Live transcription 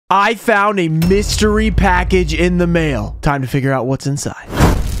I found a mystery package in the mail. Time to figure out what's inside.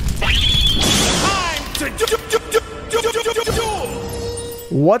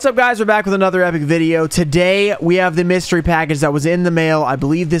 What's up, guys? We're back with another epic video. Today we have the mystery package that was in the mail. I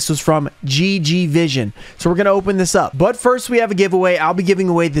believe this was from GG Vision, so we're gonna open this up. But first we have a giveaway. I'll be giving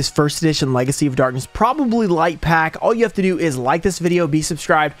away this first edition Legacy of Darkness, probably light pack. All you have to do is like this video, be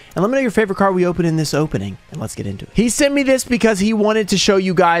subscribed, and let me know your favorite card we open in this opening, and let's get into it. He sent me this because he wanted to show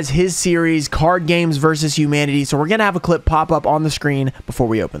you guys his series, Card Games versus Humanity, so we're gonna have a clip pop up on the screen before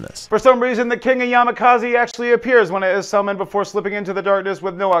we open this. For some reason, the King of Yamakaze actually appears when it is summoned before slipping into the darkness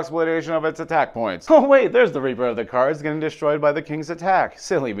with no explanation of its attack points. Oh wait, there's the Reaper of the cards getting destroyed by the King's attack.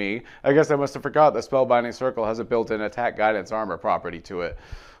 Silly me. I guess I must have forgot the Spellbinding Circle has a built-in attack guidance armor property to it.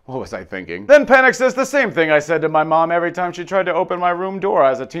 What was I thinking? Then Panic says the same thing I said to my mom every time she tried to open my room door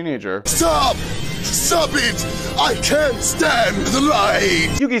as a teenager. Stop! Stop it! I can't stand the light!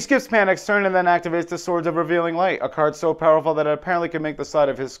 Yugi skips Panic's turn and then activates the Swords of Revealing Light, a card so powerful that it apparently can make the side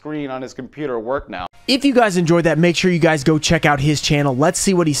of his screen on his computer work now. If you guys enjoyed that, make sure you guys go check out his channel. Let's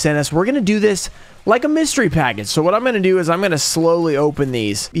see what he sent us. We're going to do this like a mystery package. So what I'm going to do is I'm going to slowly open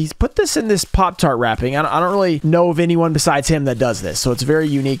these. He's put this in this Pop-Tart wrapping. I don't really know of anyone besides him that does this, so it's very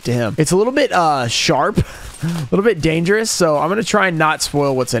unique to him. It's a little bit sharp, a little bit dangerous, so I'm going to try and not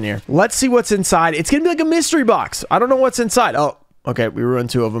spoil what's in here. Let's see what's inside. It's going to be like a mystery box. I don't know what's inside. Oh, okay, we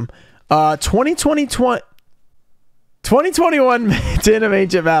ruined two of them. 2021 Tin of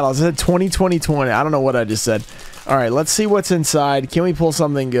Ancient Battles. I said 2020. I don't know what I just said. All right, let's see what's inside. Can we pull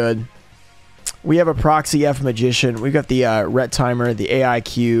something good? We have a Proxy F Magician. We've got the Ret Timer, the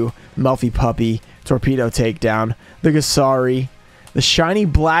AIQ, Melfi Puppy, Torpedo Takedown, the Gasari, the Shiny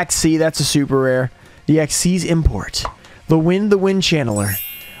Black Sea, that's a super rare, the Xyz Import, the Wind Channeler.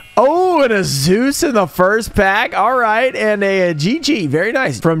 Oh, and a Zeus in the first pack. All right, and a GG. Very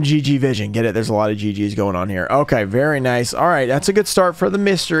nice. From GG Vision. Get it? There's a lot of GGs going on here. Okay, very nice. All right, that's a good start for the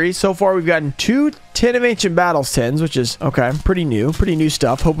mystery. So far, we've gotten two Tin of Ancient Battles tins, which is, okay, pretty new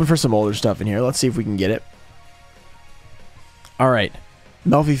stuff. Hoping for some older stuff in here. Let's see if we can get it. All right,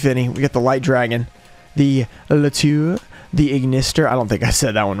 Melfi Finney. We got the Light Dragon, the Latour, the Ignister. I don't think I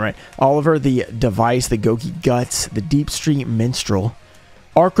said that one right. Oliver, the Device, the Goki Guts, the Deep Street Minstrel,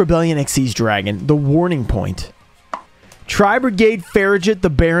 Arc Rebellion Xyz Dragon, the Warning Point, Tri-Brigade Farragut, the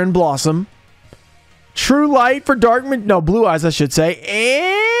Baron Blossom, True Light for Blue Eyes, I should say,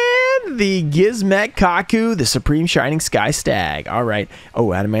 and the Gizmek Kaku, the Supreme Shining Sky Stag. All right.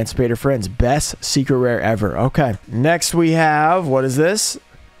 Oh, Adamancipator Friends, best secret rare ever. Okay. Next we have, what is this?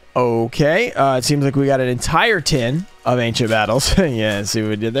 Okay. It seems like we got an entire tin of Ancient Battles. Yeah, see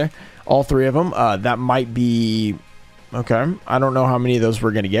what we did there? All three of them. That might be... Okay, I don't know how many of those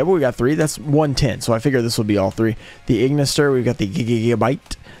we're going to get, but we got three. That's 110, so I figure this will be all three. The Ignister, we've got the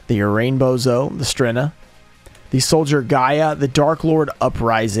Gigabyte, the Rainbow Zo, the Strenna, the Soldier Gaia, the Dark Lord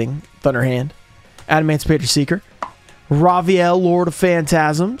Uprising, Thunderhand, Adamancipator Seeker, Raviel, Lord of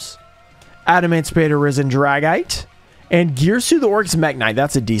Phantasms, Adamancipator Risen Dragite, and Girsu the Orc's Mech Knight.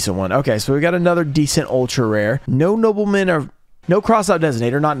 That's a decent one. Okay, so we got another decent ultra rare. No Nobleman or... No Crossout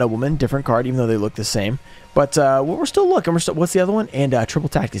Designator, not Nobleman. Different card, even though they look the same. But we're still looking. What's the other one? And Triple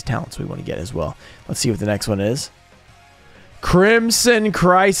Tactics Talents we want to get as well. Let's see what the next one is. Crimson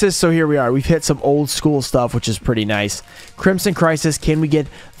Crisis. So here we are. We've hit some old school stuff, which is pretty nice. Crimson Crisis. Can we get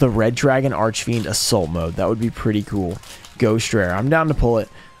the Red Dragon Archfiend Assault Mode? That would be pretty cool. Ghost Rare. I'm down to pull it.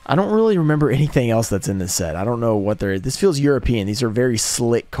 I don't really remember anything else that's in this set. I don't know what they're... This feels European. These are very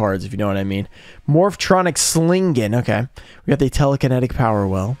slick cards, if you know what I mean. Morphtronic Slingen. Okay. We got the Telekinetic Power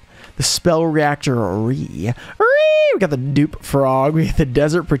Well. The Spell Reactor We got the Dupe Frog. We got the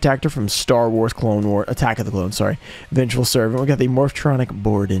Desert Protector from Star Wars Clone War... Attack of the Clones, sorry. Vengeful Servant. We got the Morphtronic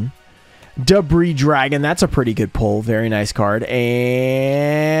Borden. Debris Dragon. That's a pretty good pull. Very nice card.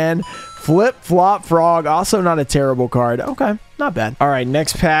 And... Flip Flop Frog, also not a terrible card. Okay, not bad. All right,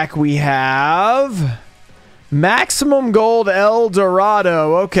 next pack we have Maximum Gold El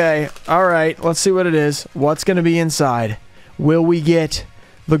Dorado. Okay, all right, let's see what it is. What's going to be inside? Will we get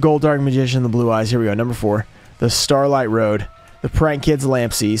the Gold Dark Magician, the Blue Eyes? Here we go, number 4. The Starlight Road, the Prank Kids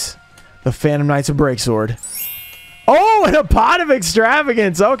Lampsies, the Phantom Knights of Breaksword. Oh, and a Pot of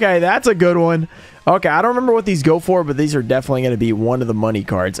Extravagance. Okay, that's a good one. Okay, I don't remember what these go for, but these are definitely going to be one of the money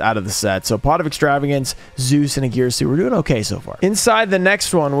cards out of the set. So, Pot of Extravagance, Zeus, and a Girsu. We're doing okay so far. Inside the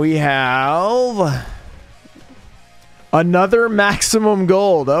next one, we have Another maximum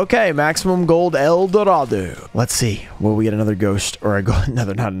gold. Okay, maximum gold El Dorado. Let's see. Will we get another ghost or a gold? Not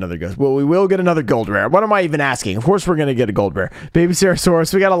another ghost. Well, we will get another gold rare. What am I even asking? Of course, we're going to get a gold rare. Baby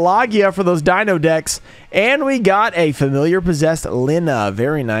Ceratosaurus. We got a Logia for those dino decks. And we got a familiar possessed Lina.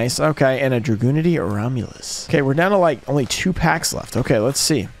 Very nice. Okay, and a Dragoonity Romulus. Okay, we're down to like only 2 packs left. Okay, let's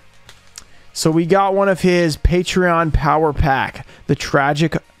see. So we got one of his Patreon Power Pack. The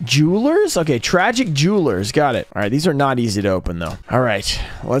Tragic Jewelers? Okay, Tragic Jewelers. Got it. All right, these are not easy to open, though. All right,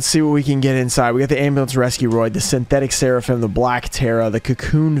 let's see what we can get inside. We got the Ambulance Rescue Roid, the Synthetic Seraphim, the Black Terra, the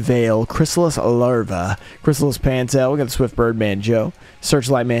Cocoon Veil, Chrysalis Larva, Chrysalis Pantail. We got the Swift Birdman Joe,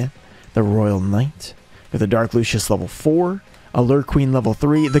 Searchlight Man, the Royal Knight. We got the Dark Lucius level 4. Alert Queen level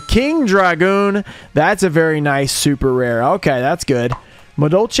 3. The King Dragoon. That's a very nice super rare. Okay, that's good.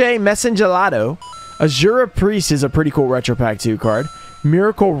 Modolce Messengelato. Azura Priest is a pretty cool Retro Pack 2 card.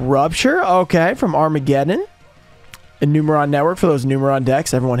 Miracle Rupture, okay, from Armageddon. A Numeron Network for those Numeron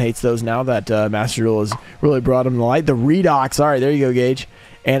decks. Everyone hates those now that Master Duel has really brought them to light. The Redox, all right, there you go, Gage.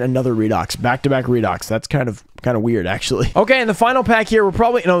 And another Redox, back-to-back Redox. That's kind of weird, actually. Okay, and the final pack here, we're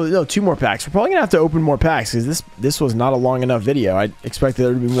probably, no, 2 more packs. We're probably gonna have to open more packs because this was not a long enough video. I expected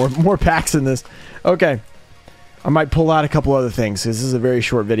there to be more packs in this. Okay. I might pull out a couple other things because this is a very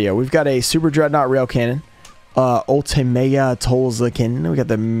short video. We've got a Super Dreadnought Rail Cannon, Ultimea Tolzakin. We got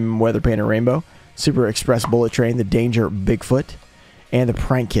the Weather Painter Rainbow, Super Express Bullet Train, the Danger Bigfoot, and the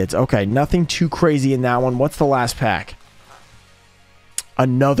Prank Kids. Okay, nothing too crazy in that one. What's the last pack?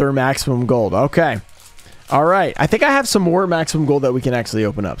 Another Maximum Gold. Okay. All right. I think I have some more Maximum Gold that we can actually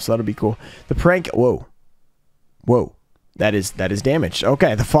open up, so that'll be cool. The Prank... Whoa. Whoa. That is damaged.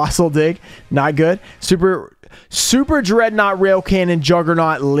 Okay, the Fossil Dig. Not good. Super Dreadnought Rail Cannon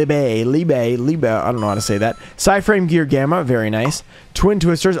Juggernaut Libe. I don't know how to say that. Psyframe Gear Gamma, very nice. Twin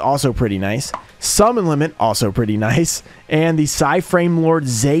Twisters, also pretty nice. Summon Limit, also pretty nice. And the Psyframe Lord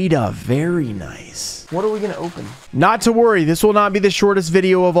Zeta, very nice. What are we going to open? Not to worry, this will not be the shortest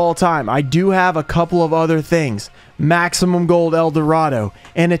video of all time. I do have a couple of other things. Maximum Gold El Dorado,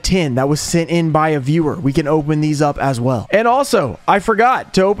 and a tin that was sent in by a viewer. We can open these up as well. And also, I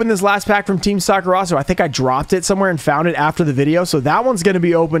forgot to open this last pack from Team Sakurazo. I think I dropped it somewhere and found it after the video, so that one's going to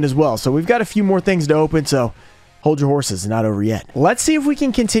be opened as well. So we've got a few more things to open, so hold your horses, not over yet. Let's see if we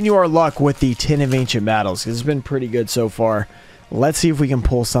can continue our luck with the Tin of Ancient Battles, because it's been pretty good so far. Let's see if we can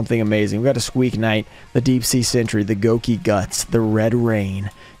pull something amazing. We've got a Squeak Knight, the Deep Sea Sentry, the Goki Guts, the Red Rain,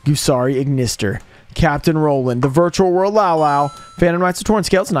 Gusari Ignister, Captain Roland, the Virtual World Lao Lao, Phantom Knights of Torn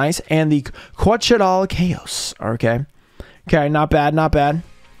Scales, nice, and the Quetzalcoatl Chaos. Okay. Okay, not bad, not bad.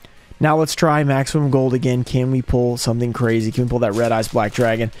 Now let's try Maximum Gold again. Can we pull something crazy? Can we pull that Red Eyes Black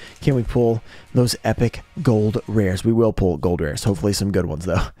Dragon? Can we pull those epic gold rares? We will pull gold rares. Hopefully some good ones,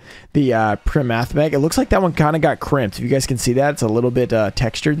 though. The Primathmeg. It looks like that one kind of got crimped. If you guys can see that, it's a little bit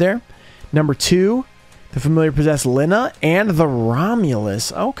textured there. Number 2, the Familiar Possessed Lina and the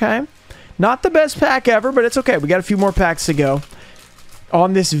Romulus. Okay. Not the best pack ever, but it's okay. We got a few more packs to go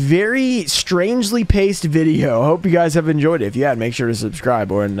on this very strangely paced video. I hope you guys have enjoyed it. If you had, make sure to subscribe.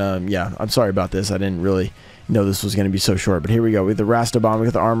 Yeah, I'm sorry about this. I didn't really know this was going to be so short, but here we go. We have the Rastabomb, we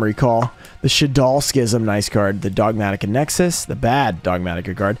got the Armory Call, the Shadal Schism, nice card, the Dogmatica Nexus, the bad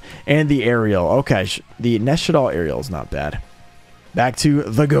Dogmatica card, and the Aerial. Okay, the Neshadal Aerial is not bad. Back to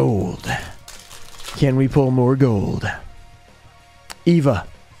the gold. Can we pull more gold? Eva.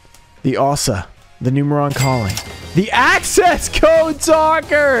 The Ossa, the Numeron Calling, the Access Code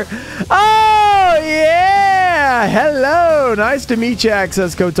Talker. Oh, yeah. Hello. Nice to meet you,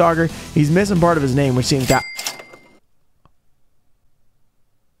 Access Code Talker. He's missing part of his name, which seems that.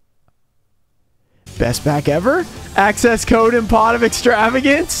 Best pack ever? Access Code and Pot of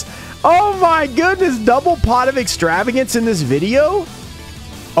Extravagance. Oh, my goodness. Double Pot of Extravagance in this video?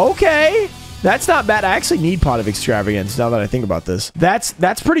 Okay. That's not bad. I actually need Pot of Extravagance now that I think about this. That's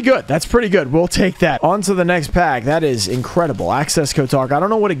pretty good. That's pretty good. We'll take that. On to the next pack. That is incredible. Access Code Talk. I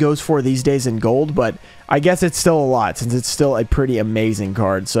don't know what it goes for these days in gold, but I guess it's still a lot since it's still a pretty amazing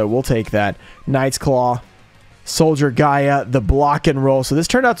card. So we'll take that. Knight's Claw, Soldier Gaia, the Block and Roll. So this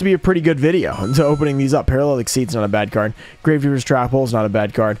turned out to be a pretty good video. So opening these up. Parallel Exceed's not a bad card. Gravedigger's Trap Hole's not a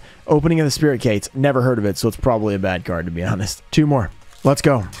bad card. Opening of the Spirit Gates. Never heard of it, so it's probably a bad card, to be honest. 2 more. Let's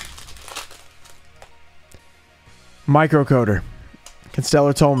go. Microcoder,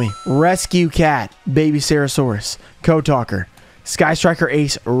 Constellar told me, Rescue Cat, Baby Ceratosaurus, Code Talker, Sky Striker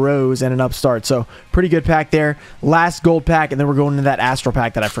Ace, Rose, and an Upstart. So pretty good pack there. Last gold pack, and then we're going into that Astral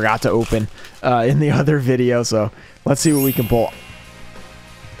pack that I forgot to open in the other video. So let's see what we can pull.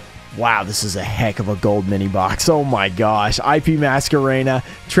 Wow, this is a heck of a gold mini box. Oh my gosh. IP Masquerena,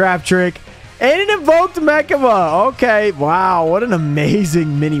 Trap Trick, And an invoked Mechama. Okay, wow, what an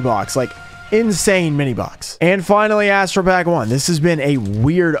amazing mini box. Like, insane mini box. And finally, Astro Pack 1. This has been a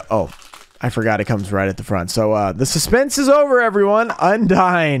weird... Oh, I forgot it comes right at the front. So, the suspense is over, everyone.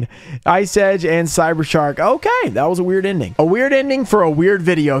 Undying, Ice Edge, and Cyber Shark. Okay, that was a weird ending. A weird ending for a weird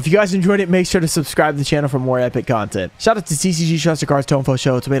video. If you guys enjoyed it, make sure to subscribe to the channel for more epic content. Shout out to TCG, Trusted Cards, Tonefo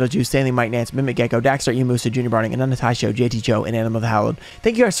Show, Tomato Juice, Stanley, Mike Nance, Mimic Gecko, Daxter, Emusa, Junior Barning, and Unatai Show, JT Joe, and Animal the Hallowed.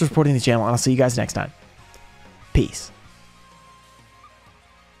 Thank you guys for supporting the channel, and I'll see you guys next time. Peace.